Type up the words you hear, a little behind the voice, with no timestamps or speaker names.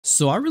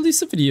So I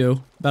released a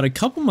video about a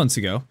couple months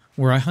ago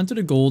where I hunted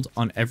a gold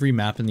on every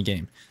map in the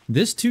game.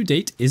 This to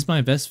date is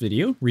my best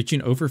video,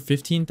 reaching over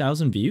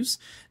 15,000 views.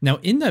 Now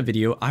in that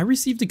video, I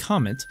received a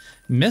comment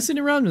messing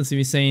around with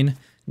me saying,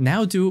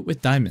 now do it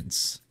with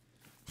diamonds.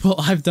 Well,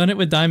 I've done it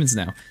with diamonds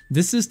now.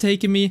 This has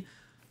taken me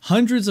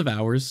hundreds of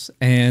hours,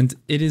 and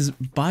it is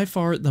by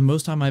far the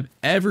most time I've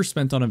ever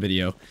spent on a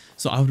video.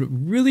 So I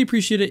would really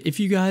appreciate it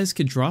if you guys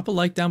could drop a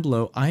like down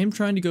below. I am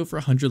trying to go for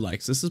 100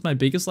 likes. This is my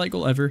biggest like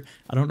goal ever.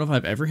 I don't know if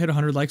I've ever hit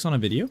 100 likes on a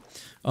video.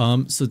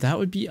 So that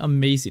would be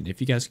amazing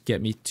if you guys could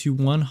get me to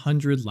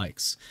 100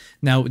 likes.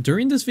 Now,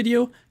 during this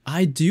video,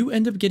 I do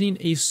end up getting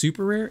a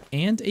super rare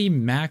and a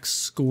max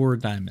score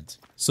diamond.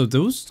 So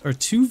those are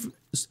two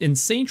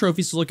insane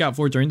trophies to look out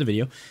for during the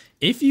video.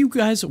 If you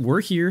guys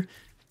were here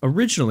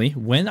originally,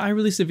 when I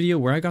released a video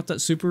where I got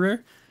that super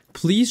rare,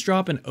 please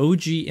drop an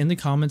OG in the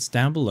comments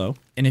down below.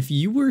 And if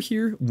you were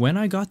here when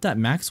I got that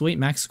max weight,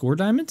 max score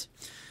diamond,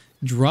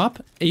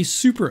 drop a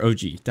super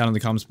OG down in the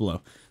comments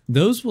below.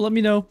 Those will let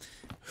me know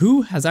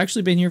who has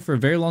actually been here for a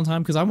very long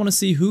time, because I want to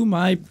see who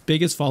my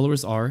biggest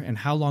followers are and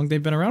how long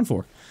they've been around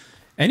for.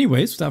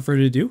 Anyways, without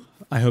further ado,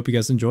 I hope you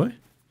guys enjoy,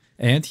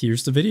 and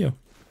here's the video.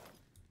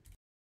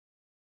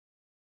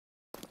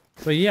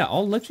 But yeah,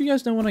 I'll let you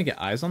guys know when I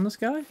get eyes on this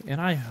guy, and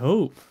I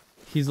hope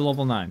he's a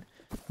level 9.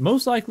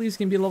 Most likely he's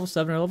going to be a level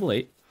 7 or level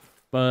 8,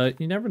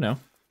 but you never know.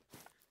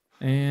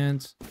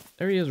 And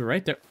there he is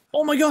right there.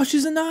 Oh my gosh,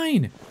 he's a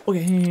 9!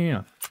 Okay, hang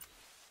on.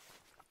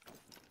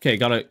 Okay,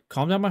 gotta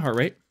calm down my heart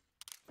rate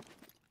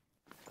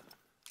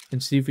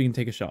and see if we can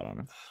take a shot on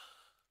him.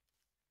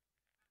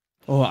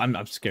 Oh,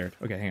 I'm scared.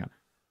 Okay, hang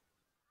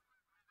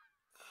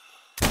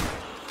on.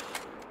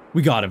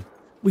 We got him.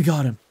 We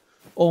got him.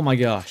 Oh my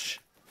gosh.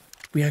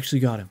 We actually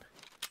got him.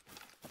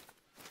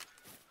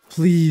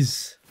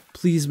 Please.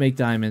 Please make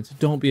diamonds.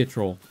 Don't be a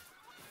troll.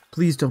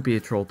 Please don't be a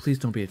troll. Please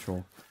don't be a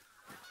troll.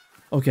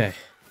 Okay.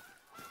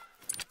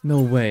 No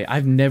way.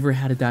 I've never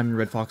had a diamond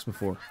red fox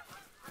before.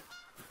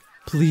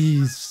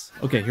 Please.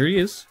 Okay, here he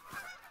is.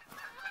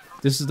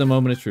 This is the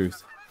moment of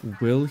truth.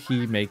 Will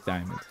he make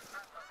diamond?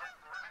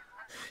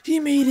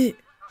 He made it!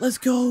 Let's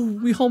go!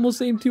 We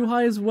almost aimed too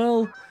high as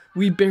well.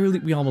 We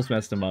almost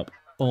messed him up.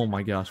 Oh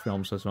my gosh, we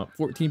almost messed him up.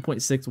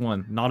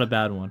 14.61, not a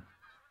bad one.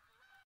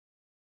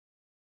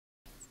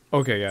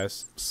 Okay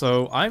guys,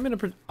 so I'm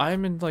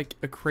in like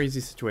a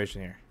crazy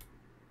situation here.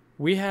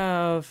 We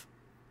have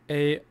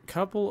a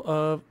couple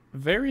of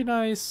very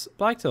nice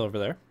blacktail over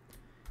there,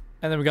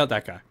 and then we got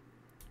that guy.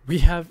 We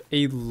have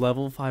a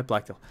level 5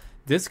 blacktail.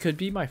 This could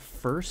be my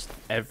first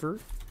ever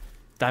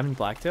diamond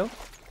blacktail,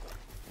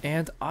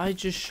 and I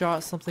just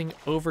shot something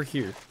over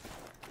here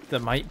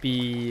that might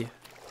be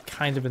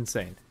kind of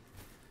insane.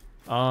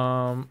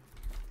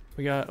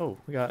 We got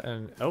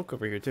an elk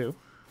over here too.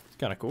 It's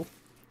kind of cool.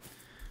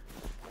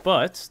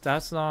 But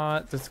that's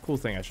not the cool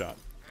thing I shot.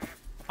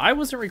 I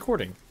wasn't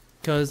recording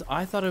because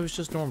I thought it was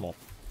just normal.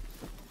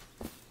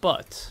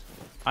 But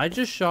I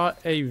just shot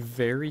a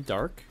very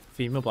dark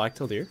female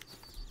black-tailed deer.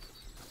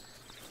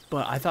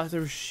 But I thought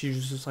she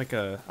was just like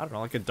a, I don't know,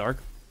 like a dark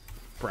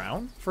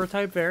brown fur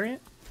type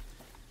variant.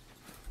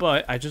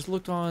 But I just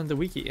looked on the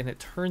wiki and it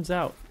turns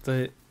out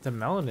the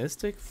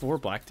melanistic for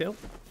blacktail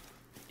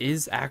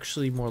is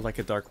actually more like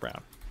a dark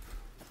brown.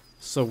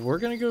 So we're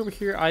gonna go over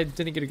here. I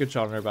didn't get a good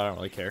shot on her, but I don't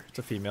really care. It's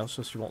a female,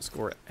 so she won't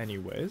score it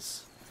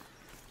anyways.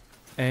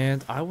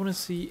 And I want to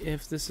see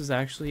if this is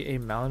actually a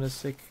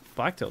melanistic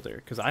blacktail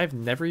deer, because I've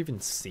never even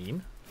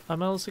seen a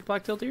melanistic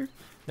blacktail deer.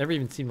 Never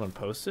even seen one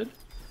posted.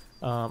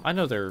 I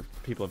know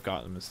people have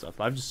gotten them and stuff,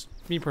 but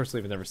me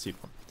personally, have never seen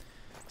one.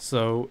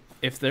 So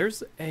if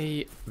there's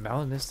a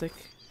melanistic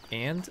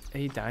and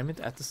a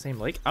diamond at the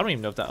same lake, I don't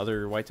even know if that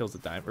other whitetail's a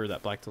diamond or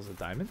that blacktail's a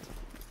diamond.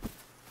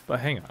 But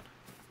hang on.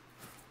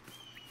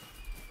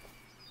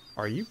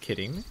 Are you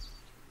kidding me?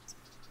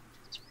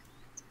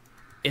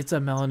 It's a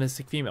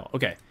melanistic female.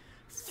 Okay.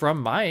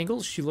 From my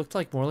angle, she looked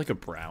like more like a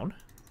brown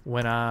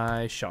when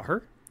I shot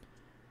her.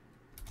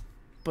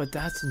 But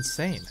that's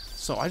insane.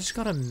 So I just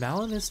got a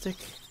melanistic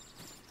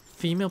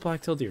female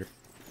blacktail deer,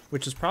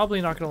 which is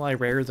probably not going to lie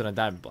rarer than a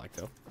diamond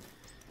blacktail.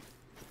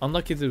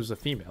 Unlucky that it was a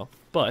female,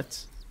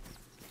 but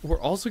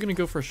we're also going to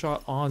go for a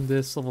shot on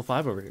this level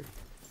 5 over here.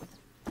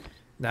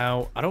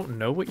 Now, I don't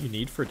know what you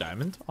need for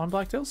diamond on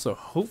blacktail, so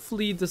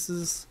hopefully this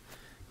is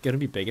going to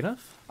be big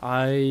enough.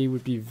 I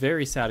would be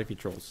very sad if he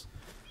trolls.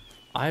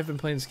 I've been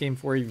playing this game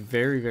for a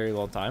very, very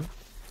long time.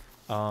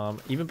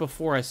 Even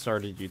before I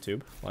started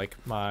YouTube, like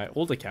my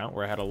old account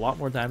where I had a lot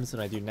more diamonds than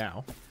I do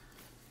now,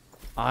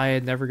 I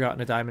had never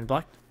gotten a diamond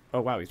black. Oh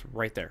wow, he's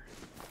right there.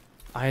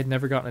 I had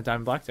never gotten a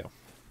diamond blacktail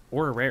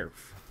or a rare.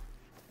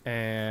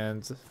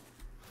 And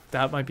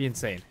that might be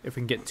insane if we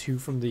can get 2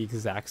 from the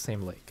exact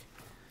same lake.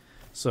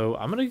 So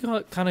I'm going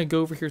to kind of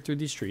go over here through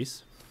these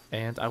trees,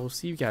 and I will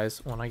see you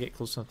guys when I get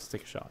close enough to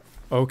take a shot.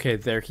 Okay,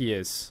 there he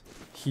is.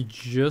 He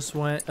just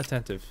went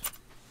attentive.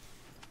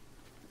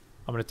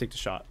 I'm going to take the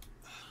shot.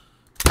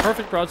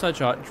 Perfect broadside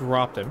shot.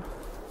 Dropped him.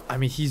 I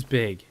mean, he's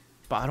big,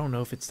 but I don't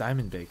know if it's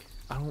diamond big.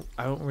 I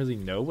don't really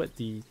know what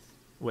the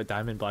what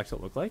diamond black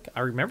tilt look like. I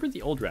remember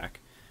the old rack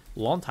a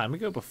long time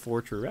ago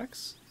before True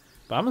Rex.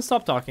 But I'm going to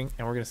stop talking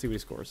and we're going to see what he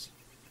scores.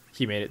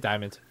 He made it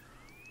diamond.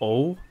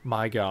 Oh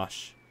my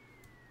gosh.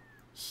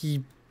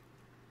 He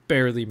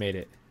barely made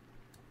it.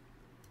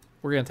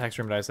 We're going to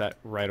taxidermize that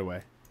right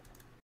away.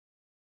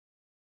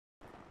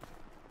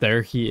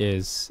 There he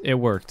is. It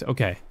worked.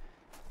 Okay.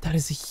 That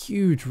is a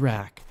huge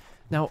rack.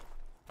 Now,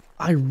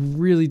 I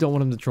really don't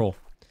want him to troll.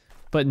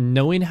 But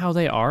knowing how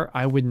they are,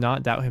 I would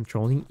not doubt him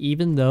trolling,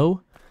 even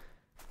though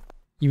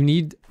you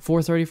need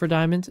 430 for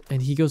diamond,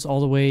 and he goes all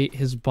the way,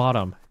 his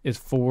bottom is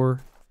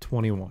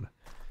 421.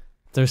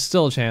 There's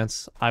still a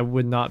chance. I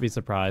would not be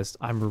surprised.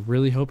 I'm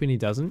really hoping he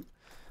doesn't,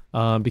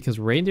 because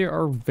reindeer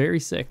are very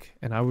sick,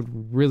 and I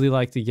would really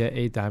like to get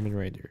a diamond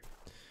reindeer.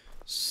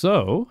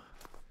 So,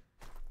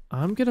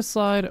 I'm going to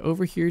slide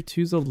over here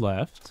to the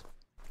left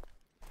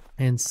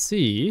and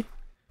see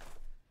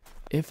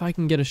if I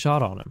can get a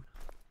shot on him.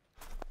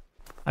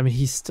 I mean,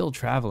 he's still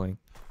traveling.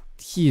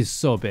 He is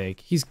so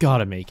big. He's got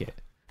to make it.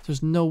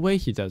 There's no way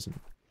he doesn't.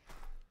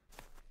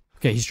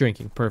 Okay, he's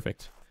drinking.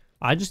 Perfect.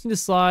 I just need to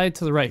slide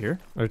to the right here,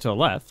 or to the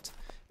left,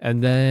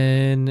 and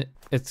then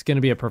it's going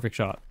to be a perfect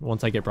shot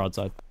once I get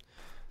broadside.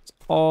 That's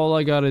all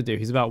I got to do.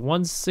 He's about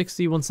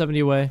 160, 170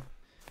 away,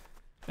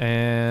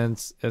 and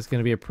it's going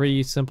to be a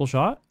pretty simple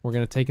shot. We're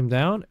going to take him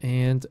down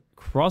and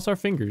cross our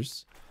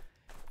fingers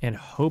and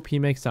hope he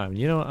makes time.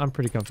 You know, I'm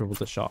pretty comfortable with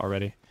this shot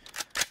already.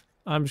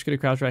 I'm just going to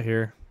crouch right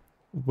here,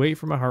 wait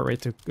for my heart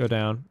rate to go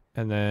down,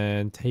 and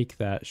then take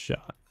that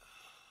shot.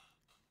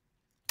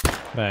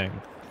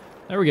 Bang.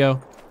 There we go.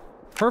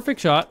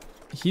 Perfect shot.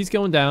 He's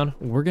going down.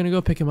 We're going to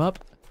go pick him up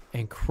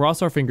and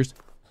cross our fingers.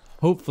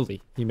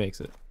 Hopefully he makes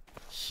it.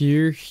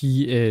 Here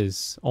he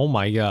is. Oh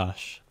my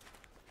gosh.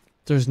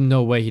 There's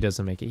no way he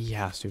doesn't make it. He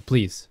has to.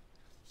 Please.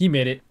 He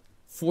made it.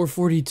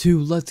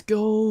 442. Let's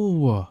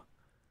go.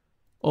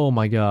 Oh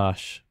my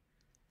gosh.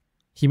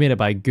 He made it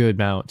by a good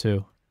amount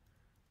too.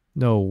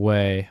 No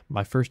way.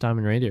 My first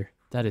diamond reindeer.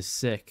 That is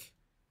sick.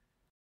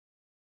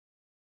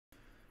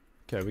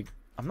 Okay,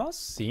 I'm not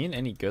seeing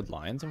any good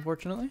lions,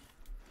 unfortunately.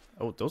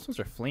 Oh, those ones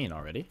are fleeing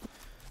already.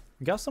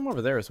 We got some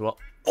over there as well.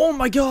 Oh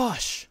my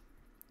gosh!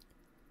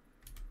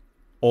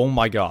 Oh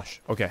my gosh.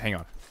 Okay, hang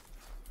on.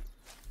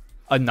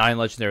 A 9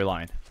 legendary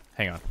lion.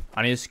 Hang on.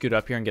 I need to scoot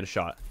up here and get a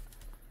shot.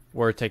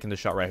 We're taking the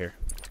shot right here.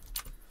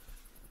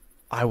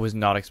 I was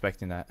not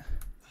expecting that.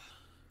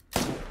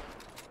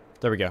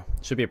 There we go.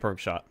 Should be a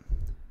perfect shot.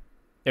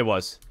 It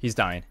was. He's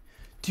dying.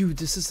 Dude,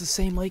 this is the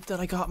same lake that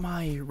I got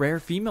my rare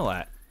female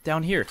at.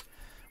 Down here.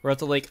 We're at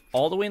the lake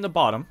all the way in the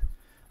bottom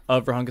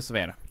of Verhunga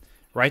Savannah.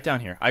 Right down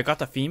here. I got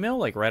the female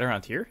like right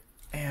around here.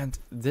 And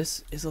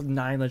this is a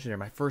 9 legendary.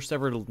 My first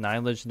ever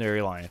 9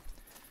 legendary lion.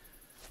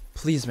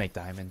 Please make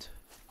diamond.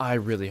 I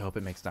really hope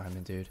it makes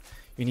diamond, dude.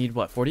 You need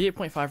what?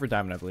 48.5 for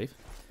diamond, I believe.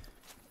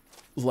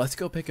 Let's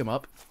go pick him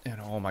up. And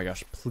oh my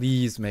gosh,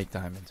 please make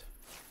diamond.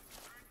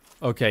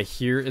 Okay,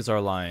 here is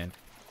our lion.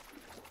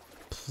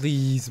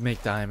 Please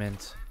make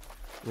diamond.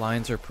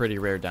 Lions are pretty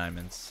rare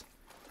diamonds.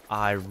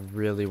 I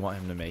really want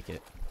him to make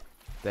it.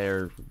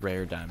 They're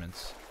rare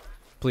diamonds.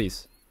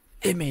 Please.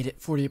 It made it.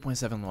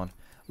 48.71.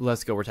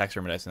 Let's go. We're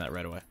taxidermizing that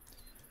right away.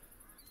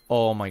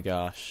 Oh my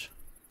gosh.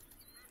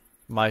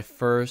 My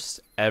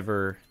first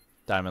ever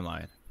diamond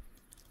lion.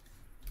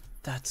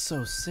 That's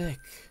so sick.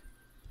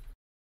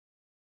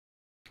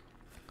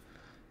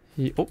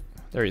 Oh,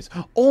 there he is.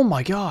 Oh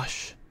my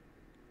gosh.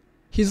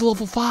 He's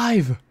level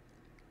 5.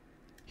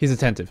 He's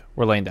attentive.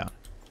 We're laying down.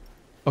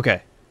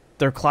 Okay.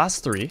 They're class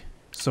 3.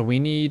 So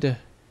we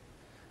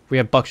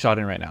have buckshot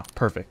in right now.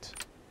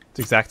 Perfect. It's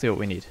exactly what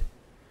we need.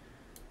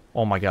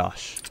 Oh my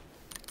gosh.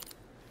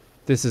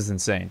 This is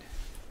insane.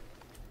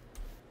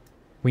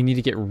 We need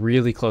to get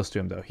really close to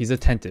him though. He's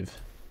attentive.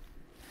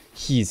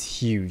 He's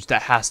huge.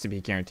 That has to be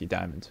a guaranteed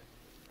diamond.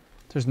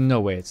 There's no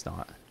way it's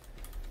not.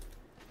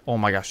 Oh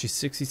my gosh. He's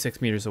 66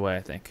 meters away,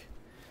 I think.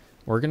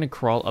 We're going to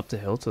crawl up the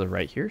hill to the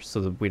right here so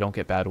that we don't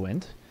get bad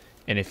wind.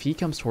 And if he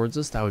comes towards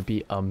us, that would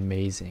be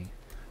amazing.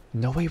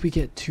 No way we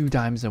get 2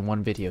 dimes in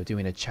one video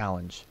doing a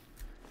challenge.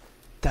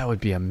 That would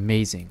be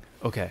amazing.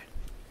 Okay.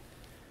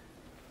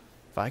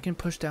 If I can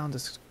push down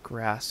this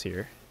grass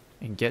here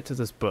and get to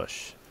this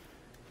bush,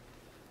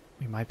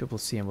 we might be able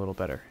to see him a little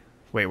better.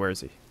 Wait, where is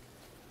he?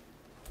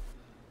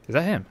 Is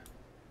that him?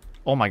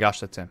 Oh my gosh,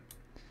 that's him.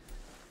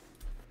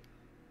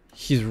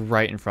 He's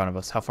right in front of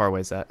us. How far away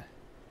is that?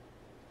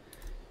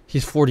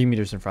 He's 40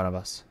 meters in front of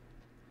us.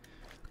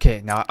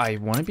 Okay, now I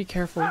want to be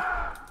careful.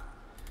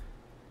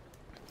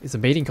 It's a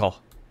mating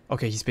call.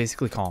 Okay, he's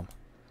basically calm.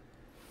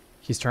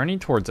 He's turning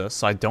towards us,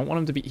 so I don't want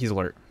him to be... He's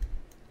alert.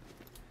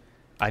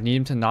 I need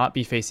him to not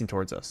be facing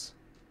towards us.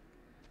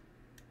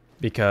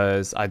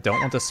 Because I don't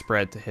want the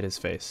spread to hit his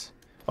face.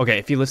 Okay,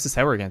 if he lifts his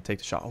head, we're going to take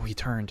the shot. Oh, he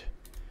turned.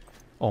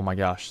 Oh my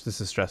gosh, this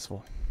is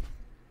stressful.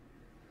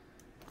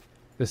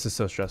 This is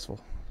so stressful.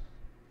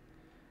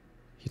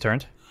 He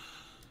turned.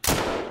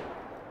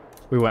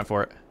 We went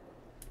for it.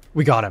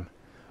 We got him.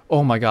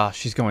 Oh my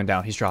gosh, he's going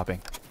down. He's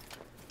dropping.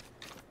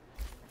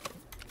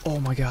 Oh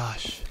my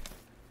gosh.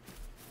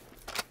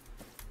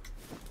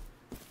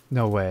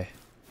 No way.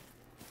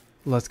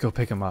 Let's go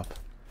pick him up.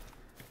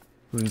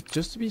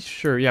 Just to be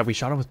sure. Yeah, we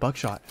shot him with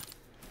buckshot.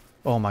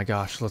 Oh my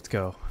gosh, let's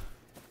go.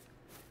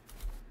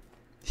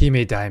 He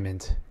made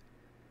diamond.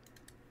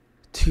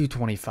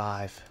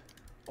 225.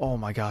 Oh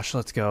my gosh,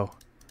 let's go.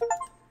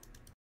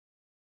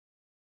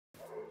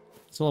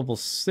 It's level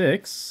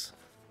 6.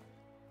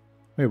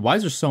 Wait, why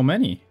is there so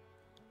many?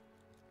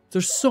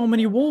 There's so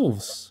many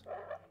wolves.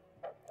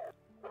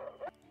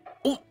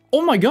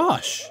 Oh my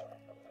gosh.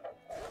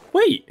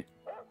 Wait.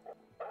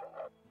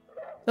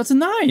 That's a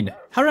 9.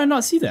 How did I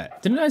not see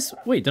that?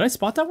 Wait, did I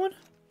spot that one?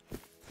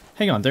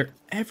 Hang on, they're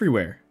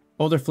everywhere.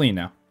 Oh, they're fleeing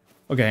now.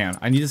 Okay, hang on.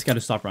 I need this guy to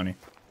stop running.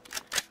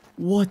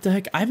 What the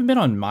heck? I haven't been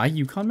on my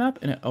Yukon map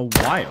in a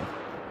while.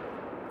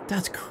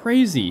 That's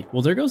crazy.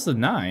 Well, there goes the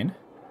 9.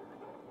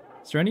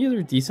 Is there any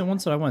other decent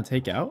ones that I want to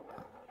take out?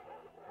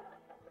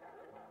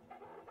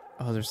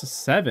 Oh, there's a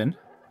 7.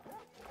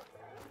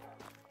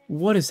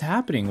 What is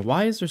happening?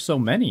 Why is there so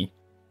many?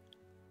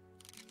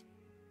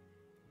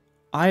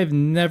 I have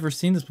never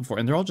seen this before,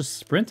 and they're all just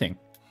sprinting.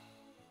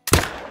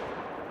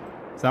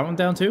 Is that one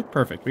down too?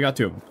 Perfect. We got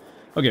 2 of them.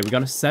 Okay, we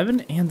got a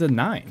 7 and a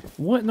 9.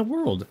 What in the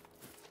world?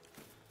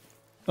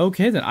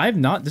 Okay, then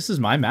this is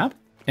my map,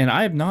 and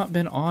I have not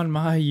been on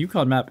my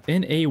Yukon map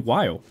in a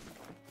while.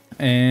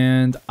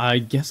 And I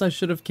guess I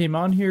should have came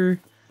on here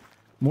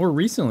more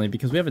recently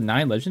because we have a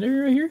 9 legendary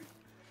right here.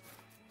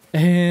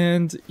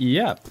 And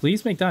yeah,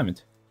 please make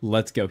diamond.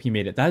 Let's go. He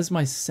made it. That is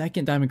my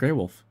 2nd diamond gray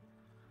wolf.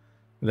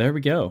 There we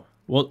go.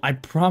 Well, I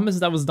promise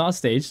that was not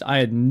staged. I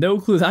had no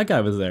clue that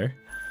guy was there.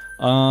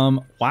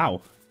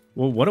 Wow.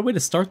 Well, what a way to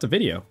start the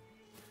video.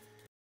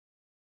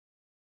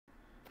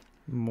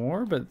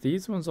 More, but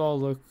these ones all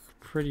look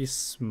pretty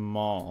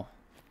small.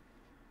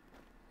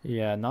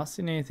 Yeah, not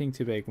seeing anything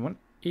too big.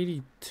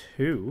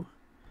 182.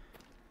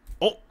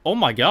 Oh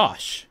my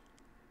gosh.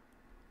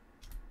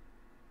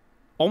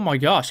 Oh my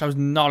gosh, I was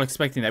not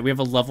expecting that. We have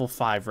a level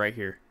 5 right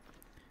here.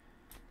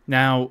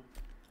 Now,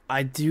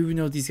 I do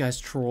know these guys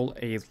troll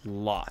a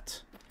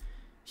lot.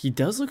 He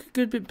does look a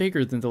good bit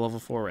bigger than the level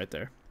 4 right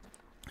there.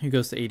 He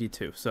goes to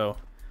 82, so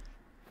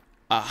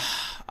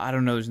I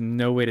don't know. There's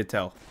no way to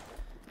tell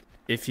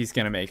if he's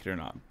going to make it or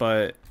not,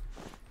 but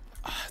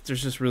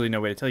there's just really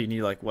no way to tell. You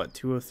need like, what,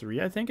 203,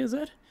 I think, is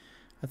it?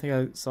 I think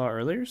I saw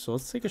earlier, so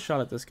let's take a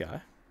shot at this guy.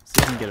 See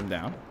if we can get him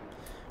down.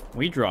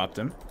 We dropped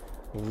him.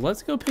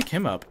 Let's go pick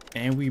him up,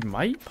 and we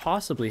might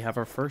possibly have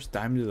our first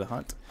diamond of the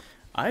hunt.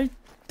 I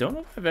don't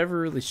know if I've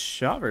ever really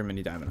shot very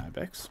many diamond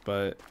ibex,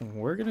 but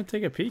we're going to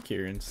take a peek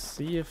here and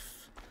see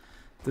if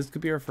this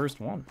could be our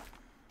first one.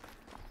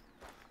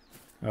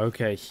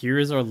 Okay, here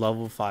is our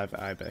level 5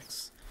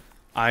 ibex.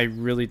 I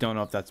really don't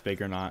know if that's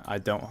big or not. I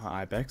don't hunt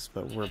ibex,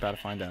 but we're about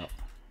to find out.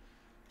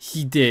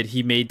 He did.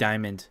 He made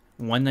diamond.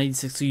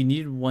 196, so you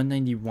needed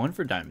 191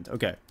 for diamond.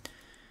 Okay.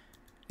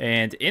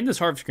 And in this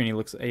harvest screen, he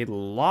looks a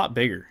lot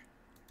bigger.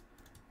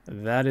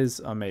 That is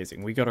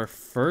amazing. We got our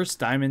first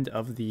diamond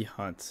of the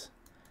hunt.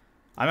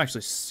 I'm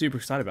actually super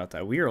excited about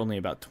that. We are only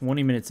about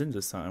 20 minutes into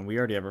this hunt, and we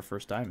already have our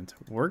first diamond.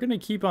 We're going to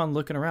keep on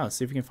looking around,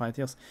 see if we can find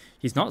anything else.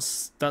 He's not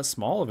that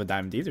small of a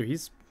diamond either.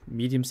 He's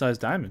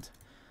medium-sized diamond.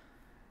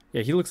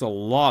 Yeah, he looks a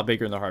lot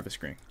bigger in the harvest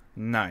screen.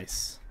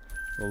 Nice.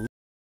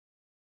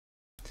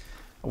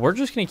 We're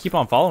just going to keep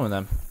on following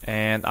them,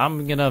 and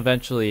I'm going to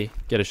eventually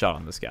get a shot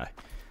on this guy.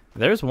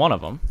 There's one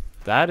of them.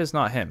 That is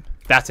not him.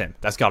 That's him.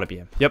 That's got to be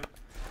him. Yep.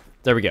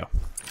 There we go.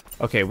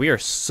 Okay, we are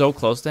so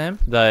close to him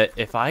that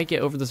if I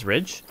get over this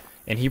ridge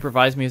and he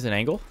provides me with an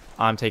angle,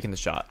 I'm taking the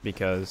shot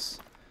because,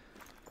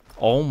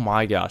 oh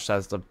my gosh,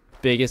 that's the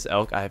biggest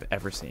elk I have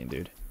ever seen,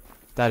 dude.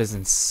 That is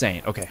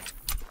insane. Okay.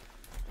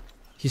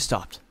 He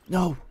stopped.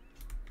 No.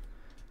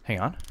 Hang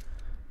on.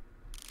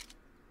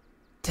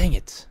 Dang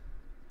it.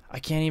 I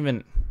can't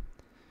even...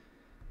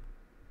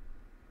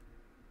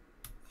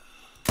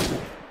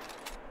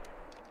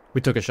 We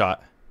took a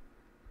shot.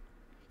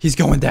 He's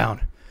going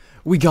down.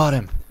 We got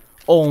him.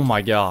 Oh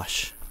my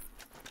gosh.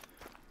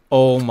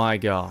 Oh my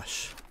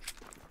gosh.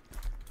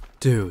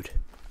 Dude.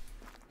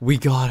 We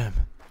got him.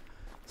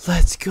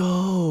 Let's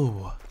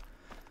go.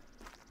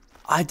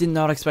 I did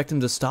not expect him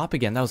to stop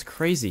again. That was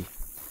crazy.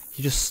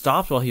 He just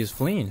stopped while he was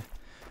fleeing.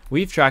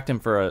 We've tracked him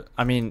for a...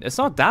 I mean, it's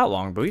not that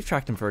long, but we've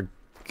tracked him for a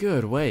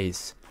good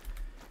ways.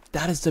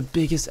 That is the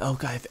biggest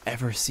elk I've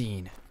ever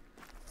seen.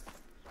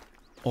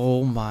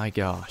 Oh my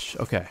gosh.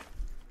 Okay.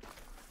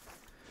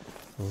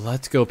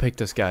 Let's go pick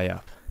this guy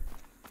up.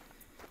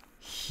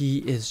 He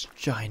is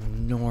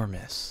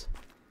ginormous.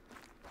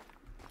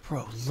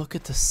 Bro, look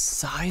at the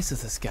size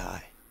of this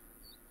guy.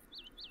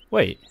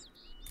 Wait.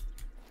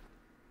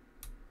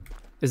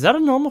 Is that a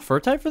normal fur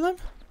type for them?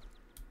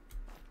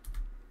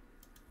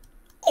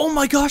 Oh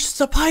my gosh,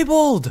 it's a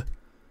piebald!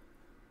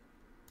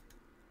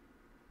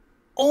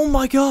 Oh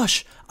my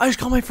gosh, I just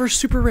got my first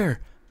super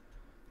rare.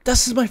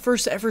 This is my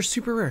first ever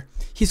super rare.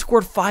 He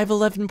scored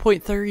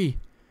 511.30.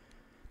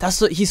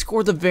 He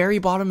scored the very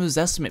bottom of his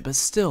estimate, but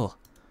still.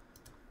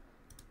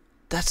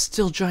 That's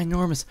still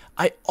ginormous.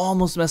 I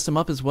almost messed him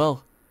up as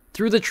well.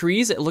 Through the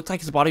trees, it looked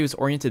like his body was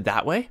oriented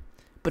that way,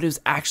 but it was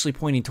actually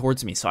pointing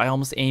towards me. So I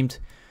almost aimed.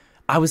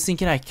 I was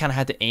thinking I kind of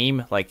had to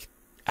aim like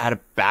at a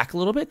back a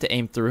little bit to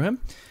aim through him,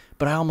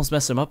 but I almost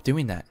messed him up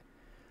doing that.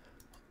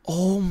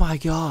 Oh my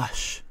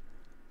gosh.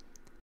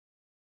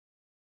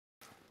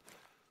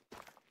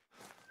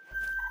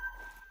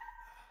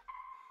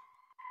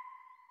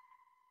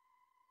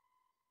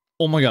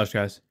 Oh my gosh,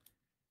 guys.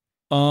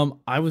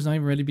 I was not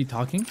even ready to be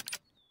talking.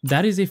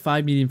 That is a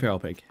 5 medium feral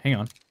pig. Hang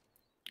on.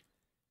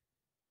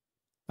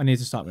 I need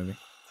to stop moving.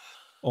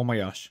 Oh my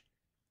gosh.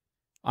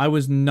 I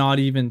was not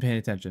even paying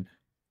attention.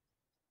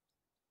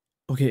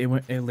 Okay,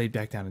 it laid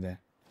back down again.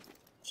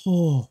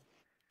 Oh,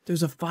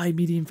 there's a 5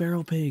 medium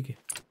feral pig.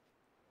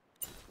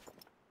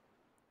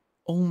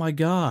 Oh my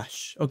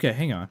gosh. Okay,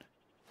 hang on.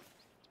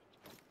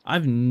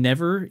 I've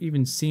never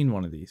even seen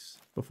one of these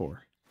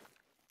before.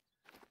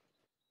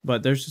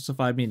 But there's just a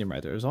 5 medium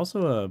right there. There's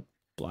also a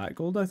black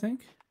gold, I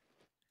think.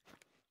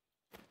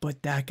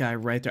 But that guy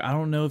right there, I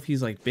don't know if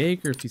he's like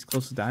big or if he's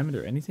close to diamond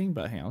or anything,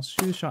 but hang on, let's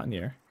shoot a shot in the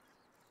air.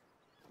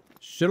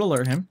 Should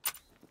alert him.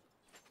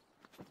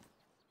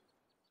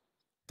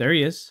 There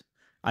he is.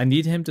 I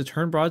need him to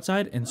turn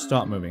broadside and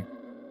stop moving.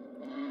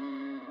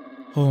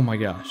 Oh my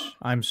gosh,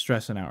 I'm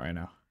stressing out right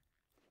now.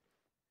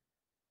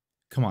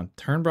 Come on,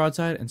 turn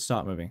broadside and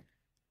stop moving.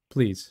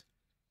 Please.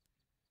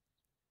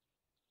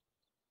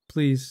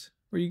 Please,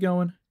 where are you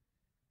going?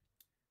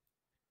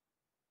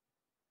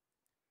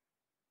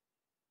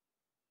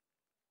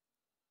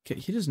 Okay,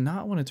 he does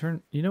not want to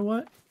turn. You know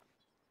what?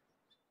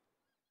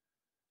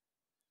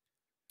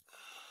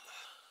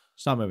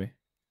 Stop moving.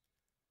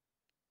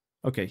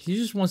 Okay, he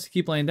just wants to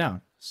keep laying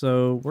down.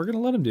 So we're going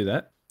to let him do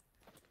that.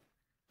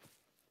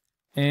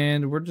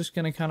 And we're just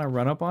going to kind of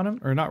run up on him.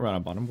 Or not run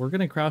up on him. We're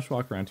going to crouch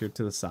walk around here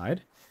to the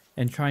side.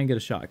 And try and get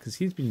a shot. Because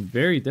he's been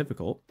very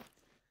difficult.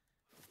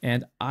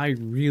 And I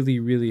really,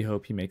 really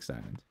hope he makes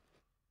diamond.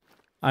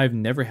 I've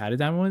never had a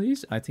diamond one of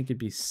these. I think it'd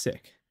be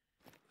sick.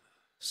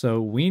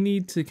 So we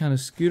need to kind of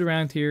scoot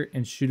around here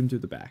and shoot him through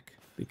the back.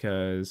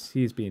 Because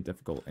he's being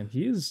difficult. And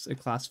he is a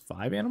class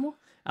 5 animal.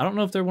 I don't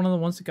know if they're one of the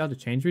ones that got a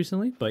change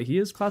recently, but he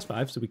is class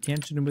 5, so we can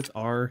shoot him with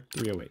our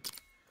 308.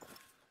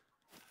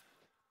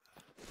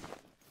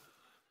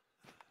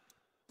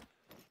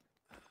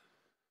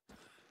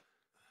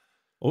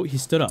 Oh, he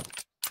stood up.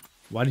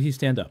 Why did he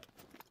stand up?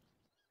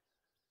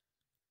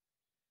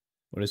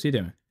 What is he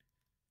doing?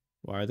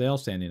 Why are they all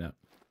standing up?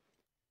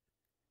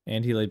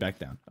 And he laid back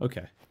down.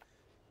 Okay.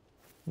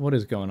 What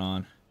is going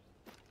on?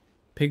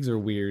 Pigs are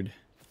weird.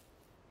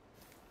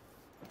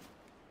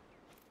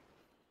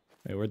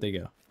 Wait, where'd they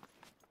go?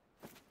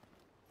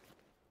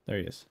 There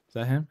he is. Is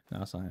that him?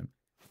 No, it's not him.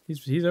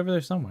 He's over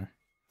there somewhere.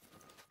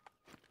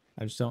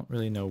 I just don't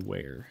really know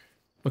where.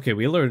 Okay,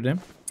 we alerted him.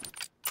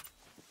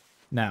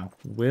 Now,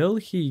 will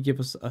he give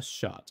us a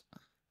shot?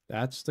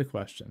 That's the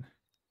question.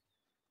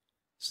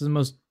 This is the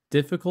most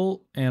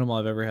difficult animal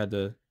I've ever had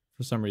to,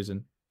 for some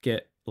reason,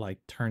 get, like,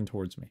 turned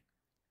towards me.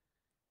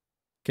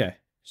 Okay,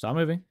 stop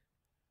moving.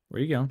 Where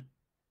are you going?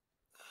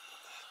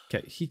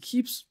 Okay, he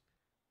keeps...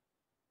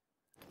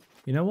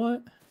 You know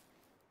what?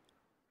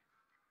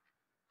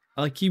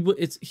 Like, he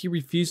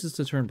refuses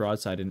to turn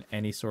broadside in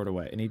any sort of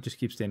way, and he just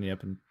keeps standing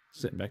up and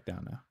sitting back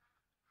down now.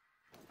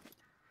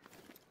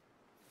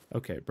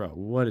 Okay, bro,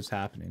 what is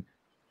happening?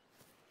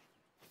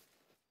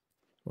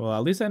 Well,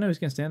 at least I know he's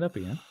gonna stand up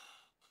again.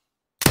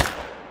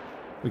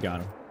 We got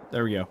him.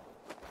 There we go.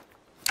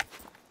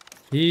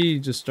 He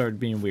just started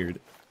being weird.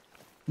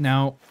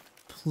 Now,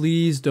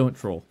 please don't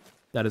troll.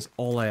 That is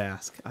all I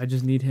ask. I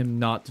just need him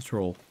not to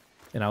troll.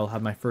 And I will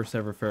have my first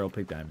ever feral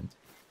pig diamond.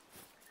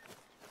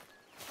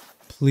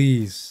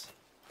 Please.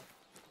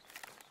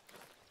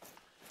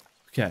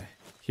 Okay,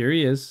 here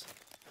he is.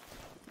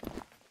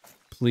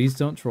 Please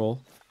don't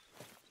troll.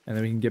 And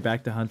then we can get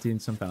back to hunting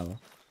some fallow.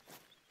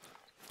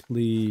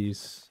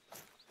 Please.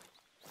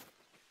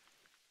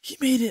 He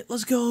made it!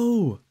 Let's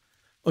go!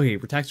 Okay,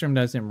 we're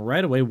taxidermizing him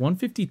right away.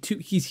 152.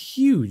 He's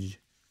huge.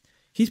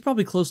 He's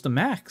probably close to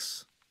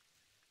max.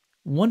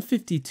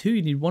 152.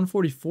 You need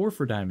 144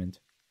 for diamond.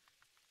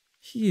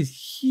 He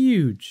is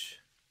huge.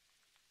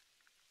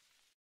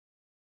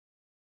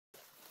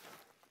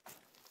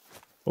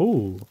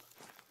 Oh.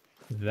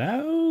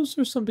 Those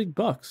are some big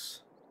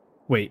bucks.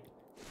 Wait.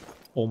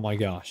 Oh my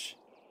gosh.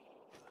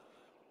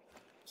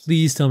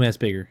 Please tell me that's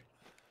bigger.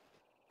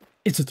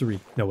 It's a 3.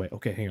 No way.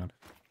 Okay, hang on.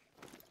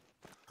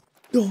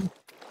 No.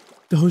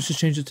 The host just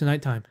changed it to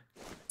nighttime.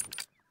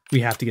 We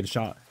have to get a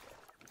shot.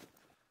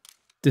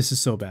 This is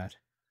so bad.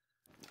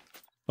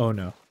 Oh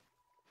no.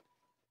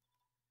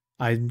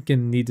 I'm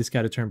gonna need this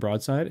guy to turn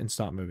broadside and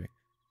stop moving.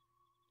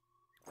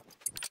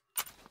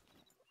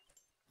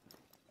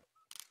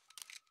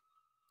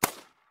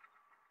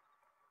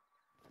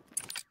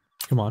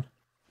 Come on.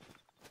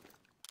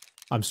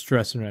 I'm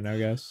stressing right now,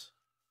 guys.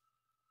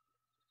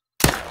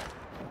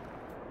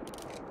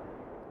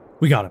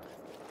 We got him.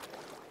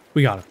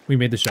 We got him. We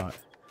made the shot.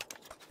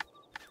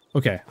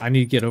 Okay, I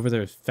need to get over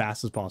there as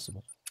fast as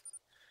possible.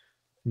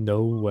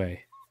 No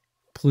way.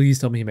 Please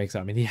tell me he makes it.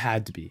 I mean, he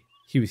had to be.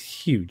 He was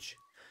huge.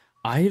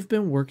 I have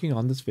been working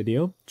on this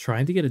video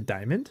trying to get a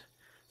diamond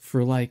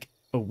for like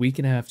a week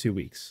and a half, 2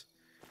 weeks.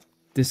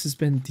 This has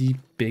been the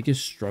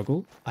biggest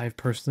struggle I've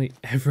personally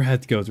ever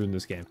had to go through in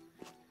this game.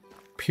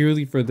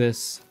 Purely for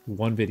this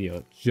one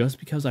video, just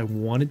because I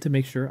wanted to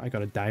make sure I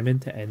got a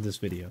diamond to end this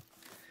video.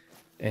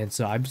 And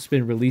so I've just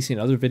been releasing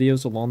other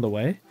videos along the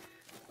way.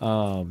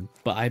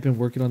 But I've been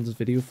working on this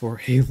video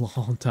for a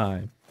long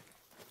time.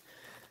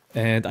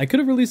 And I could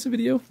have released a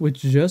video with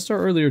just our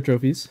earlier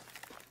trophies,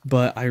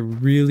 but I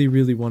really,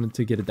 really wanted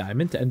to get a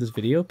diamond to end this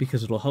video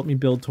because it'll help me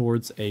build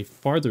towards a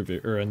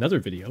another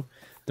video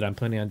that I'm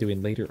planning on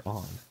doing later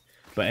on.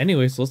 But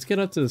anyways, let's get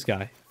up to this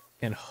guy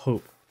and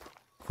hope,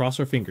 cross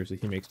our fingers that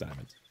he makes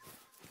diamonds.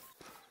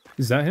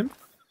 Is that him?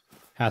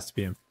 Has to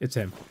be him. It's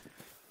him.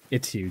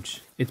 It's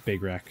huge. It's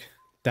Big Rack.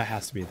 That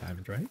has to be a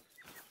diamond, right?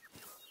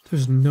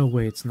 There's no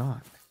way it's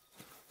not.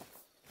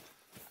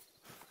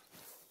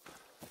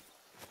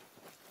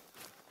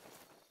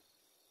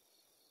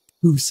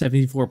 Ooh,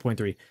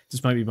 74.3.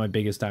 This might be my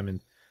biggest diamond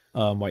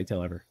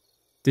whitetail ever.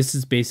 This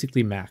is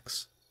basically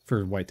max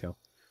for whitetail.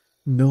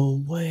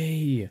 No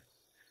way.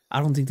 I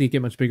don't think they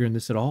get much bigger than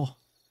this at all.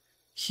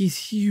 He's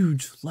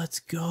huge. Let's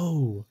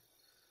go.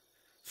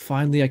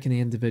 Finally, I can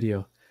end the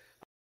video.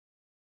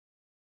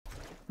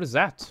 What is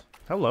that?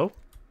 Hello.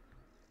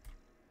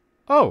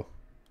 Oh.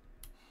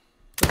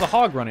 There's a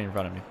hog running in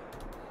front of me.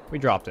 We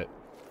dropped it.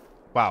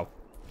 Wow.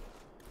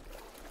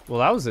 Well,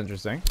 that was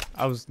interesting.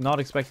 I was not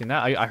expecting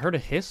that. I heard a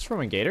hiss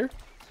from a gator,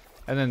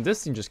 and then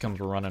this thing just comes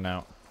running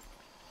out.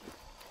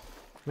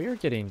 We are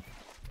getting...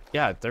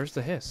 Yeah, there's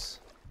the hiss.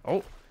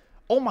 Oh.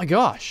 Oh my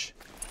gosh.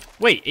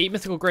 Wait, 8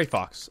 mythical gray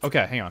fox.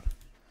 Okay, hang on.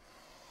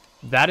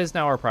 That is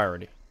now our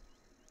priority.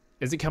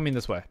 Is it coming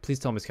this way? Please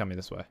tell me it's coming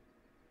this way.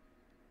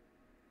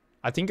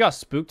 I think it got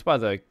spooked by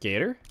the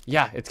gator.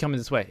 Yeah, it's coming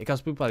this way. It got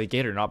spooked by the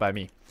gator, not by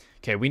me.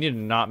 Okay, we need to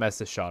not mess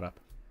this shot up.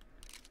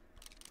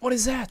 What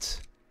is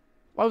that?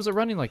 Why was it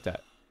running like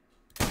that?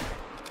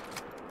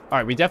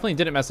 Alright, we definitely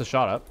didn't mess the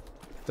shot up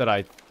that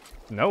I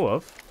know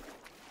of.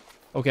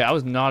 Okay, I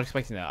was not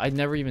expecting that. I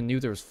never even knew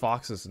there was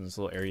foxes in this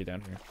little area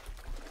down here.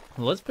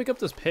 Well, let's pick up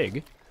this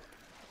pig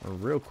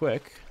real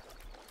quick.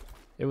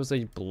 It was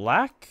a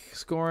black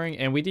scoring,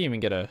 and we didn't even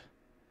get a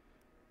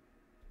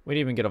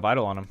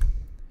vital on him.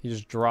 He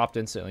just dropped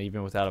instantly,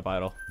 even without a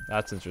vital.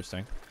 That's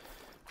interesting.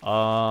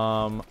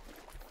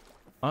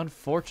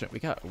 Unfortunate. We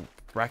got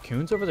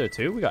raccoons over there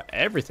too. We got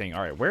everything.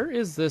 All right, where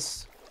is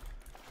this?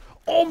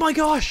 Oh my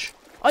gosh!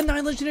 A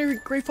 9 legendary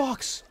gray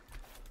fox.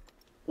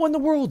 What in the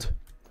world?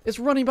 It's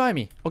running by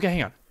me. Okay,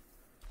 hang on.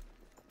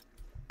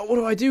 Oh, what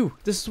do I do?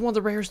 This is one of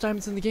the rarest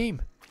diamonds in the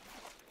game.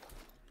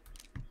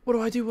 What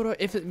do I do?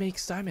 If it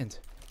makes diamond?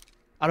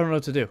 I don't know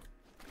what to do.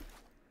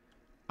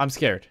 I'm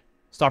scared.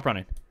 Stop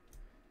running.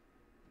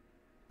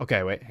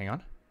 Okay, wait, hang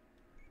on.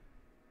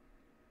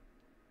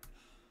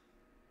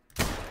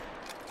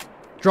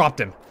 Dropped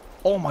him.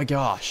 Oh my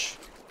gosh.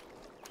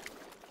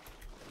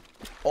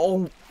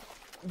 Oh,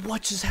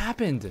 what just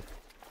happened?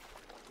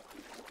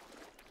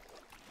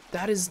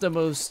 That is the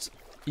most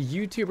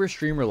YouTuber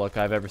streamer look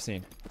I've ever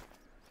seen.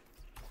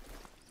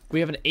 We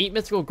have an 8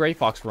 mythical gray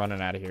fox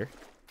running out of here.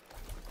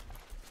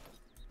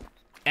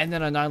 And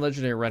then a 9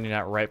 legendary running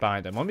out right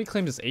behind him. Let me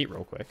claim this 8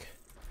 real quick.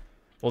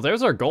 Well,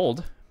 there's our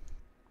gold.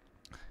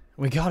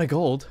 We got a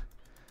gold.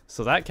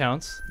 So that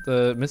counts.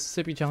 The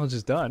Mississippi challenge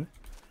is done.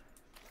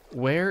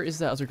 Where is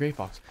that other gray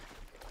fox?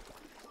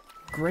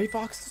 Gray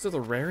foxes are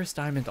the rarest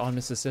diamond on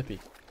Mississippi.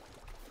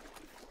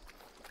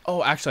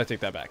 Oh, actually, I take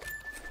that back.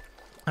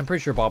 I'm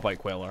pretty sure bobwhite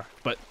quail are,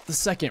 but the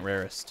second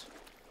rarest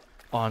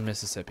on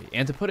Mississippi.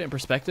 And to put it in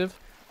perspective,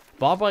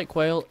 bobwhite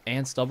quail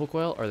and stubble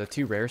quail are the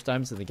 2 rarest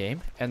diamonds in the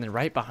game, and then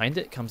right behind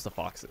it comes the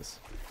foxes.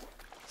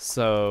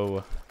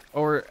 So,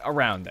 or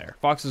around there.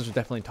 Foxes are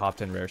definitely top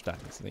 10 rarest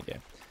diamonds in the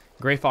game.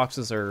 Gray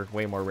foxes are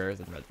way more rare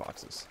than red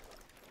foxes.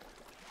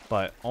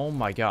 But, oh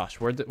my gosh,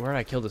 where did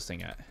I kill this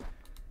thing at?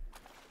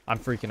 I'm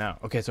freaking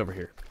out. Okay, it's over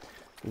here.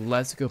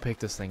 Let's go pick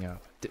this thing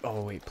up.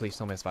 Oh, wait, please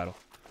tell me it's vital.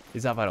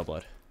 Is that vital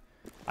blood?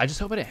 I just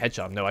hope I didn't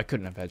headshot him. No, I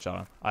couldn't have headshot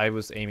him. I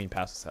was aiming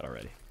past his head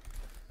already.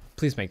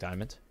 Please make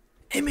diamond.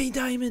 It made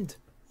diamond!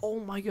 Oh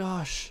my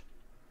gosh.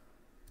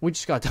 We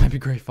just got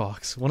diamond gray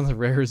fox. One of the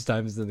rarest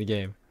diamonds in the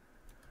game.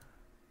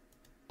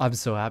 I'm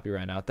so happy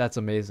right now. That's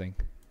amazing.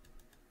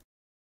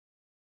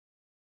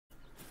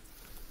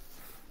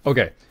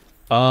 Okay.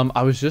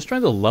 I was just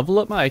trying to level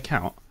up my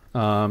account.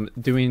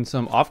 Doing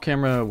some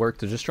off-camera work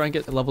to just try and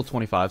get to level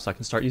 25 so I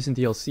can start using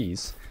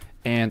DLCs.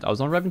 And I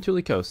was on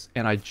Reventuli Coast,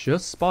 and I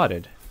just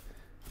spotted,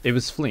 it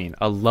was fleeing,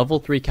 a level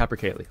 3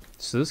 capercaillie.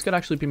 So this could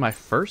actually be my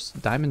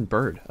first diamond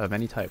bird of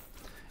any type.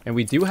 And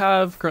we do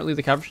have currently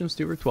the Caversham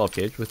Stewart 12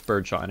 gauge with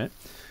birdshot in it.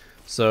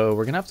 So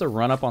we're going to have to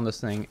run up on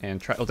this thing and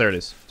try... Oh, there it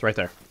is. It's right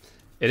there.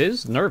 It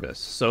is nervous.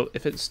 So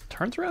if it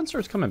turns around and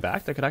starts coming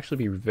back, that could actually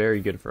be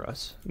very good for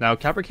us. Now,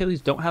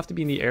 capercaillies don't have to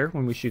be in the air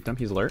when we shoot them.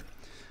 He's alert.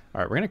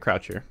 All right, we're going to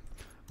crouch here.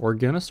 We're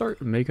going to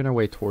start making our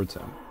way towards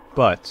him.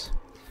 But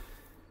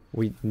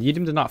we need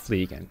him to not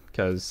flee again,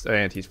 because...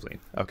 And he's fleeing.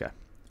 Okay.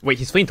 Wait,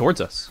 he's fleeing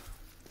towards us.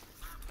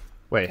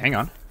 Wait, hang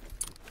on.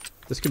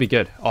 This could be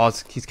good. Oh,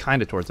 he's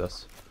kind of towards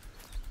us.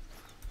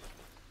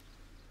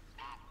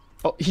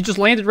 Oh, he just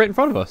landed right in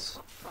front of us.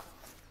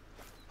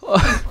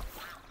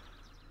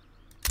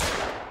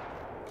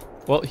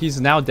 Well, he's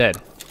now dead.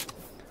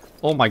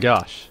 Oh my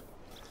gosh.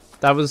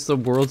 That was the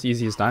world's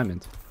easiest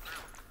diamond.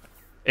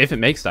 If it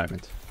makes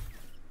diamond.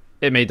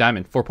 It made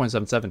diamond,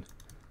 4.77.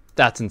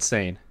 That's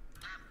insane.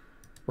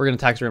 We're going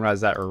to taxidermize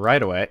that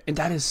right away. And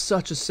that is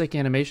such a sick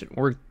animation.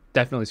 We're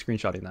definitely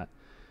screenshotting that.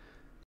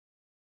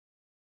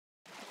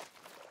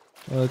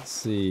 Let's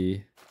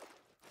see.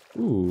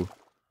 Ooh.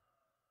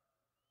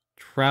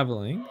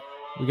 Traveling.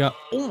 We got,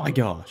 oh my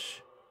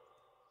gosh.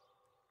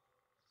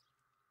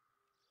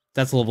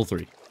 That's level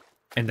 3.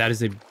 And that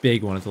is a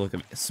big one to look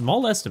at.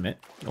 Small estimate,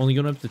 only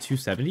going up to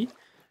 270.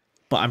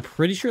 But I'm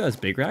pretty sure that's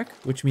big rack,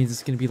 which means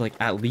it's going to be like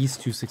at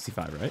least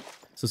 265, right?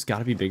 So it's got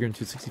to be bigger than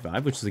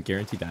 265, which is a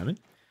guaranteed diamond.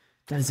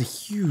 That is a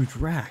huge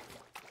rack.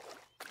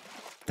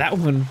 That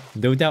one,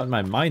 no doubt in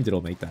my mind,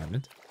 it'll make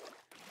diamond.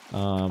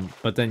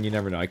 But then you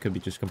never know. I could be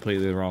just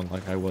completely wrong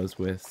like I was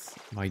with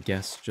my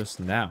guess just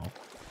now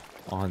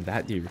on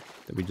that deer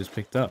that we just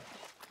picked up.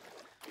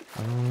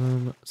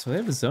 So they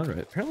have a zone, right?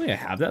 Apparently I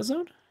have that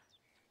zone.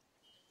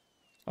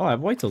 Oh, I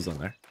have whitetails on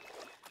there.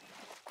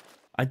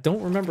 I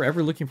don't remember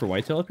ever looking for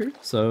whitetail up here,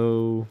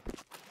 so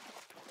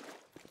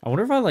I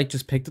wonder if I like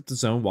just picked up the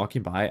zone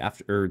walking by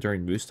after or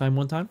during moose time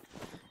one time,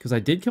 because I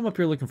did come up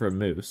here looking for a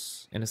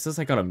moose, and it says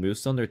I got a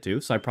moose zone there too,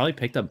 so I probably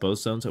picked up both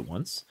zones at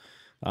once.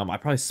 I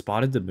probably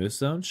spotted the moose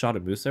zone, shot a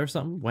moose there or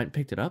something, went and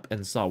picked it up,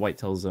 and saw a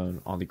whitetail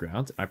zone on the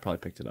ground, and I probably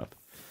picked it up.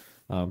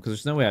 Because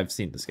there's no way I've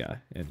seen this guy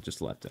and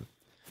just left him.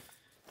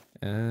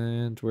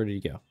 And where did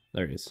he go?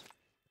 There he is.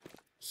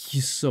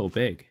 He's so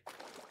big.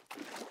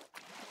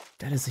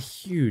 That is a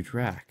huge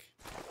rack.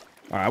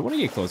 Alright, I want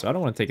to get closer. I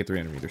don't want to take a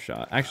 300-meter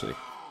shot. Actually,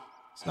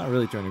 it's not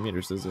really 300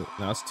 meters, is it?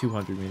 No, it's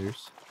 200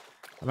 meters.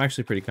 I'm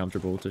actually pretty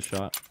comfortable with this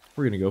shot.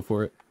 We're going to go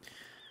for it.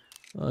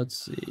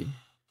 Let's see.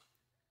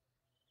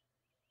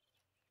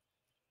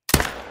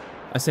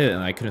 I say that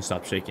and I couldn't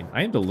stop shaking.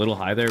 I aimed a little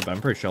high there, but I'm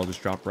pretty sure I'll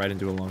just drop right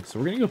into a lung. So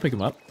we're going to go pick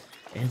him up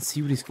and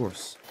see what he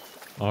scores.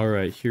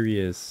 Alright, here he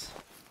is.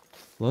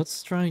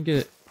 Let's try and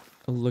get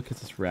a look at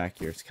this rack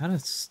here. It's kind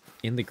of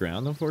in the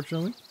ground,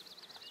 unfortunately.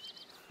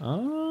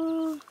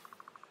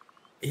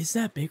 Is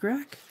that big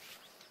rack?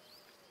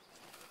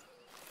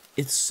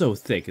 It's so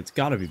thick. It's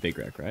got to be big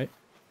rack, right?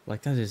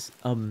 Like, that is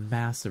a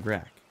massive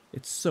rack.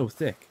 It's so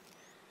thick.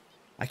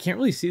 I can't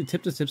really see the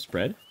tip-to-tip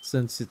spread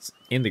since it's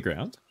in the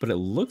ground, but it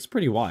looks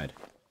pretty wide.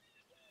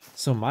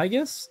 So my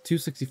guess,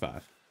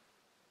 265.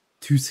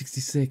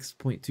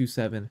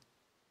 266.27.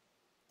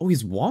 Oh,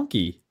 he's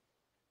wonky.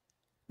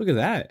 Look at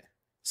that.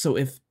 So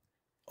if...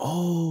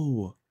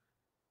 Oh.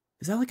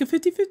 Is that like a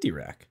 50-50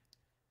 rack?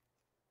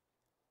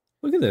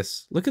 Look at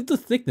this. Look at the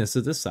thickness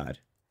of this side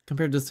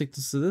compared to the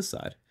thickness of this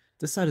side.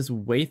 This side is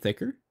way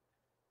thicker.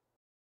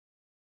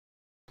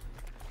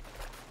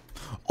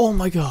 Oh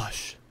my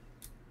gosh.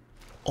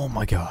 Oh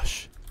my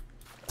gosh.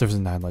 There's a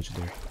 9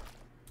 legendary.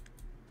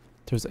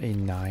 There's a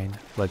 9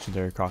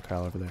 legendary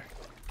crocodile over there.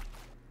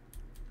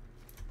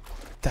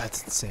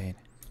 That's insane.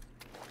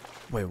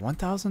 Wait,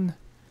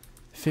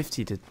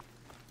 1,050 to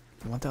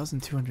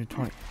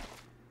 1,220.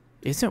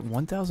 Isn't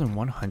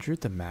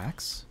 1,100 the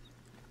max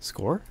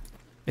score?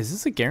 Is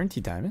this a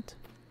guaranteed diamond?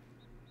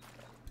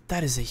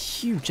 That is a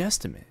huge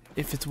estimate,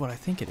 if it's what I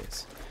think it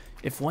is.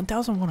 If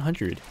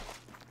 1,100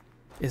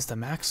 is the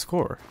max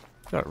score,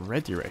 I got a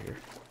red deer right here.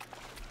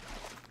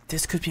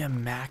 This could be a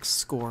max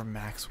score,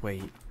 max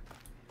weight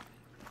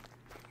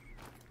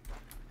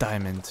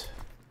diamond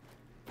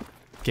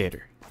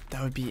gator.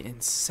 That would be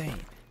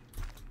insane.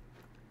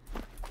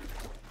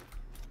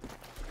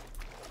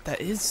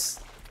 That is...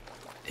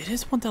 It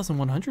is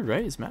 1,100,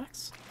 right? Is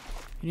max?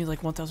 You need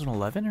like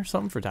 1,011 or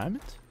something for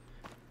diamond?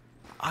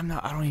 I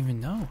don't even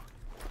know.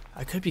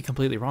 I could be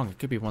completely wrong. It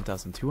could be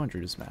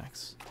 1,200 is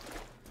max.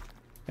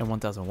 And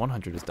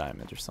 1,100 is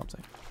diamond or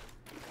something.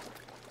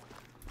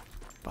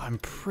 But I'm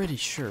pretty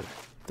sure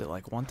that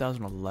like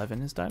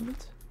 1,011 is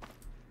diamond.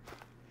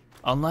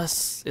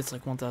 Unless it's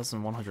like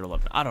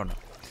 1,111. I don't know.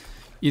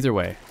 Either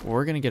way,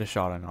 we're going to get a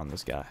shot on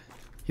this guy.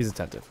 He's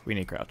attentive. We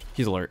need crouch.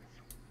 He's alert.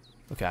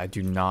 Okay, I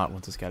do not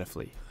want this guy to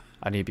flee.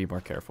 I need to be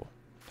more careful.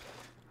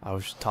 I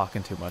was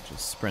talking too much and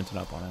sprinting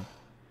up on him.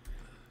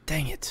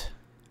 Dang it.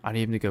 I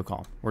need him to go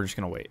calm. We're just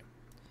going to wait.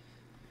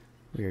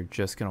 We are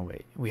just going to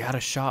wait. We had a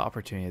shot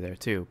opportunity there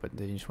too, but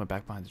then he just went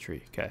back behind the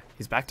tree. Okay,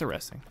 he's back to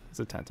resting. He's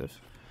attentive.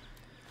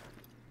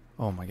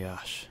 Oh my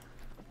gosh.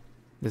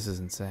 This is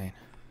insane.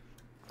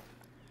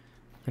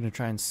 I'm going to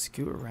try and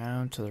scoot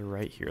around to the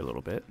right here a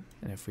little bit.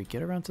 And if we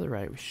get around to the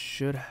right, we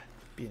should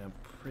be in a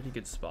pretty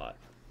good spot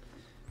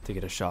to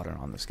get a shot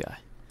on this guy.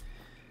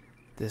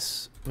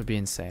 This would be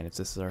insane if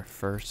this is our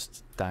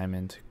first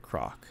diamond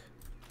croc.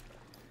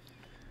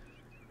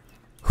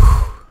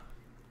 Whew.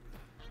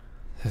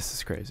 This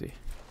is crazy.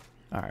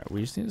 Alright,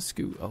 we just need to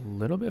scoot a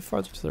little bit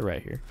farther to the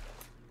right here.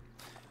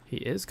 He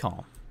is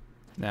calm.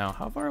 Now,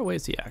 how far away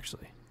is he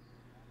actually?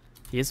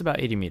 He is about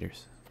 80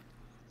 meters.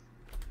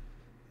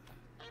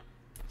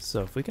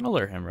 So if we can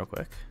alert him real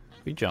quick,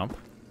 if we jump,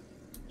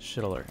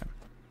 should alert him.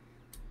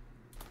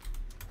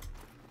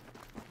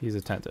 He's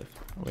attentive.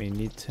 We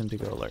need him to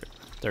go alert.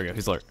 There we go.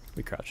 He's alert.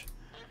 We crouch.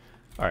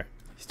 Alright.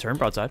 He's turned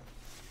broadside.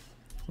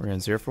 We're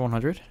going 0 for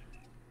 100.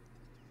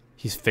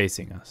 He's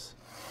facing us.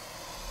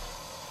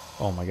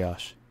 Oh my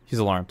gosh. He's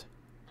alarmed.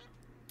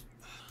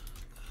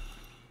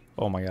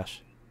 Oh my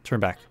gosh. Turn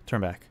back.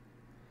 Turn back.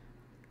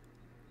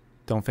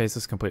 Don't face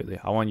us completely.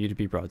 I want you to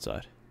be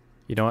broadside.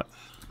 You know what?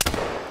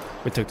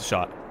 We took the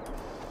shot.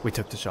 We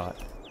took the shot.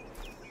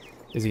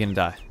 Is he gonna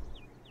die?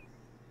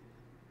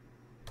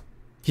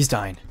 He's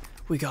dying.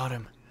 We got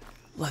him.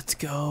 Let's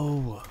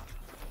go.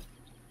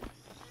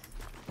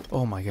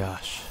 Oh my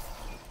gosh.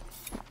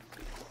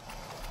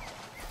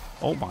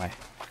 Oh my.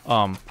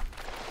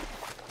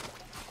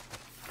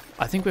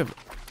 I think we have...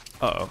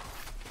 Uh-oh.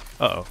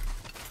 Uh-oh.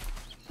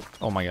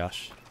 Oh my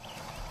gosh.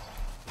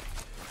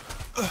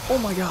 Oh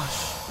my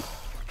gosh.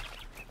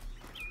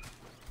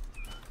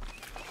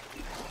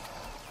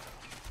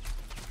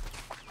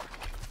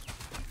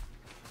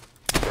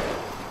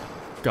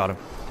 Got him.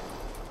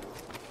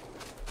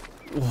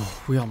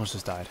 Oh, we almost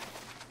just died.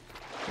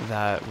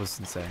 That was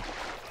insane.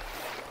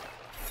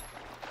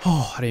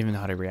 Oh, I didn't even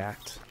know how to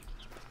react.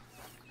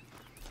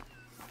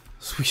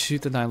 So we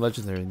shoot the 9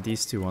 legendary and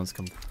these 2 ones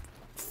come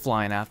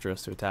flying after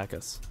us to attack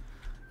us.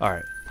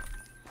 Alright.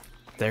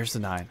 There's the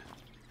 9.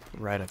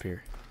 Right up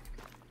here.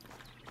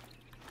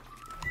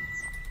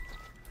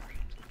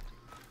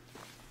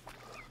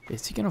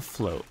 Is he gonna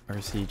float or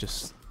is he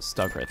just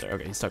stuck right there?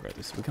 Okay, he's stuck right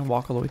there. So we can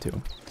walk all the way to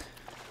him.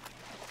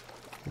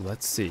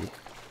 Let's see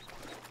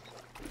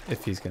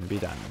if he's gonna be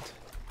diamond.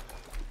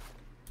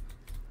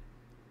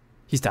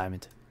 He's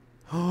diamond.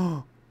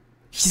 Oh,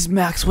 he's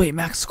max weight,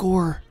 max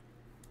score.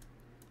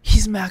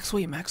 He's max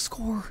weight, max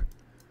score.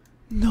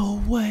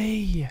 No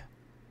way.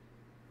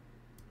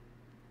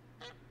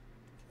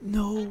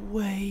 No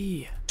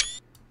way.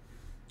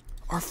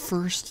 Our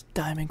first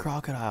diamond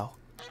crocodile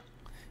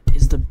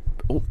is the...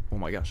 Oh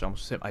my gosh, I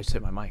just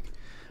hit my mic.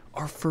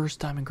 Our first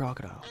diamond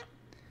crocodile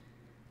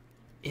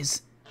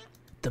is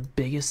the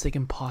biggest they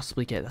can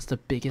possibly get. That's the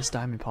biggest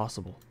diamond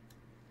possible.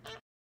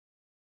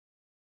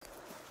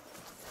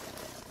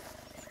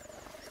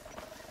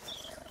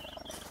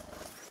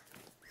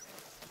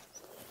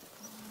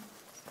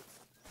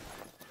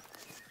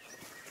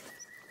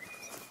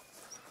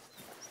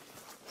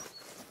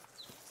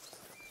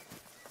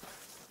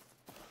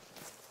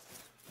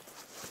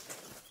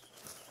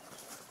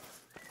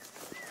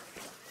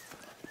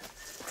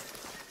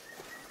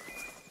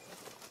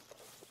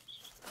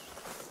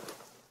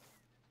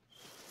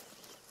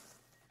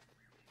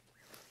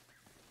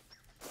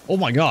 Oh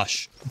my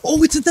gosh.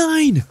 Oh, it's a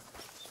 9!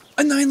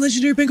 A 9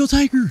 legendary Bengal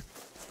tiger!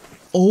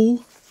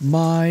 Oh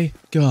my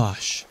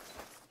gosh.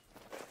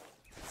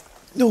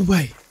 No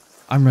way.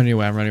 I'm running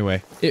away, I'm running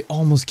away. It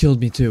almost killed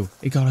me too.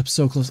 It got up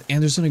so close.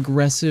 And there's an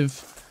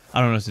aggressive...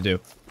 I don't know what to do.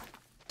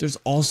 There's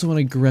also an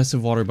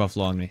aggressive water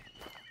buffalo on me.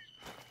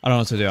 I don't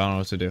know what to do, I don't know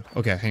what to do.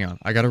 Okay, hang on.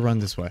 I gotta run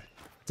this way.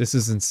 This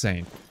is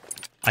insane.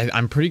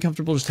 I'm pretty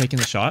comfortable just taking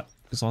the shot.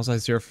 As long as I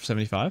 0 for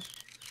 75.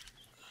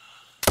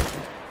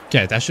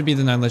 Okay, that should be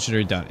the 9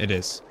 legendary done. It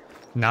is.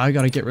 Now I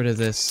gotta get rid of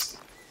this...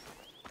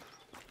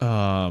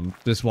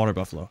 this water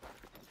buffalo.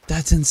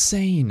 That's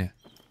insane.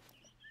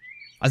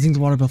 I think the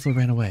water buffalo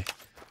ran away.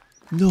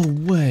 No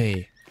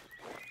way.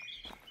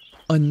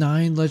 A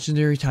 9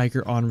 legendary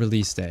tiger on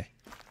release day.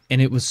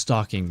 And it was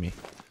stalking me.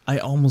 I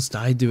almost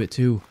died to it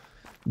too.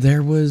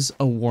 There was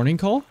a warning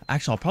call.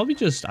 Actually, I'll probably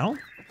just... I'll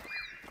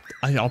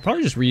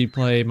probably just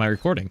replay my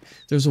recording.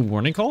 There's a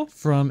warning call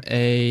from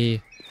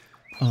a...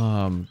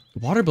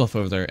 water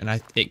buffalo over there,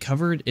 and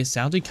it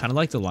sounded kind of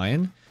like the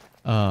lion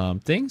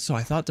thing, so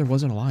I thought there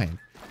wasn't a lion.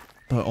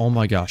 But oh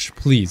my gosh,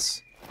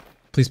 please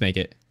make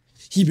it.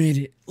 He made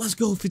it. Let's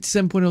go.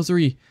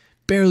 57.03.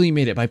 Barely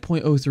made it by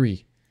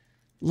 0.03.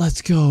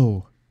 Let's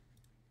go.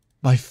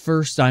 My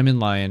first diamond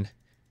lion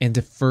and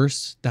the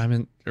first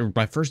diamond, or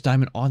my first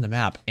diamond on the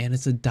map, and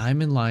it's a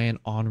diamond lion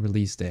on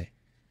release day.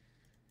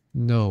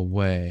 No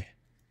way.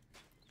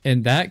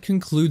 And that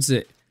concludes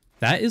it.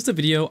 That is the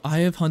video. I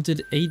have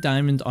hunted a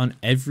diamond on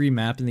every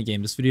map in the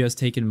game. This video has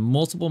taken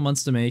multiple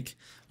months to make,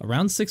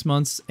 around 6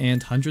 months,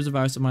 and hundreds of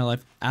hours of my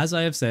life, as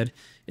I have said.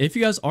 If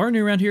you guys are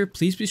new around here,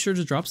 please be sure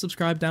to drop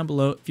subscribe down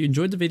below. If you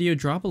enjoyed the video,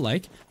 drop a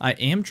like. I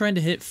am trying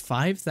to hit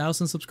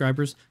 5,000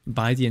 subscribers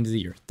by the end of the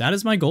year. That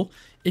is my goal.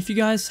 If you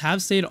guys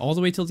have stayed all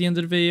the way till the end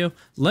of the video,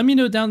 let me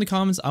know down in the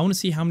comments. I want to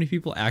see how many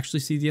people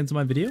actually see the end of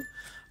my video.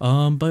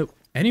 But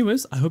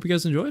anyways, I hope you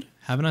guys enjoyed.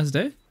 Have a nice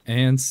day,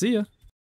 and see ya.